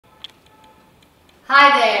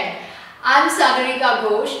Hi there, I'm Sagarika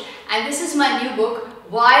Ghosh and this is my new book,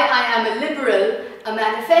 Why I Am a Liberal, a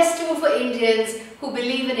manifesto for Indians who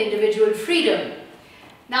believe in individual freedom.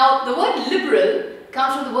 Now, the word liberal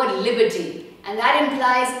comes from the word liberty, and that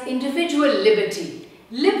implies individual liberty.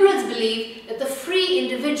 Liberals believe that the free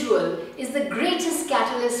individual is the greatest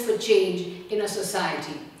catalyst for change in a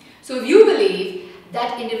society. So if you believe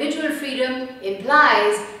that individual freedom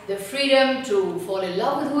implies the freedom to fall in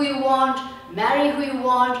love with who you want, marry who you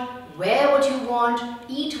want, wear what you want,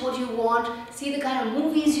 eat what you want, see the kind of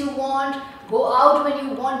movies you want, go out when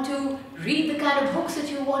you want to, read the kind of books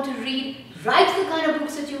that you want to read, write the kind of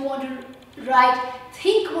books that you want to write,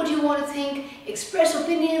 think what you want to think, express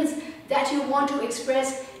opinions that you want to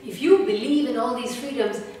express. If you believe in all these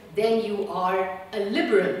freedoms, then you are a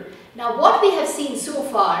liberal. Now, what we have seen so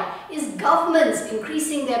far is governments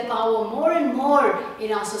increasing their power more and more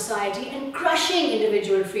in our society and crushing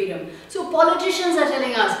individual freedom. So politicians are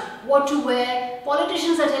telling us what to wear,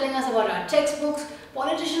 politicians are telling us about our textbooks,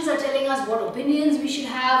 politicians are telling us what opinions we should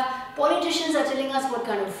have, politicians are telling us what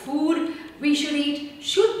kind of food we should eat.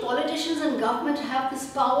 Should politicians and government have this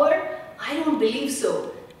power? I don't believe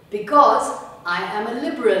so, because I am a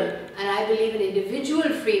liberal and I believe in individual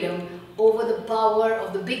freedom over the power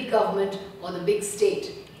of the big government or the big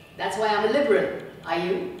state. That's why I'm a liberal. Are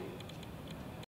you?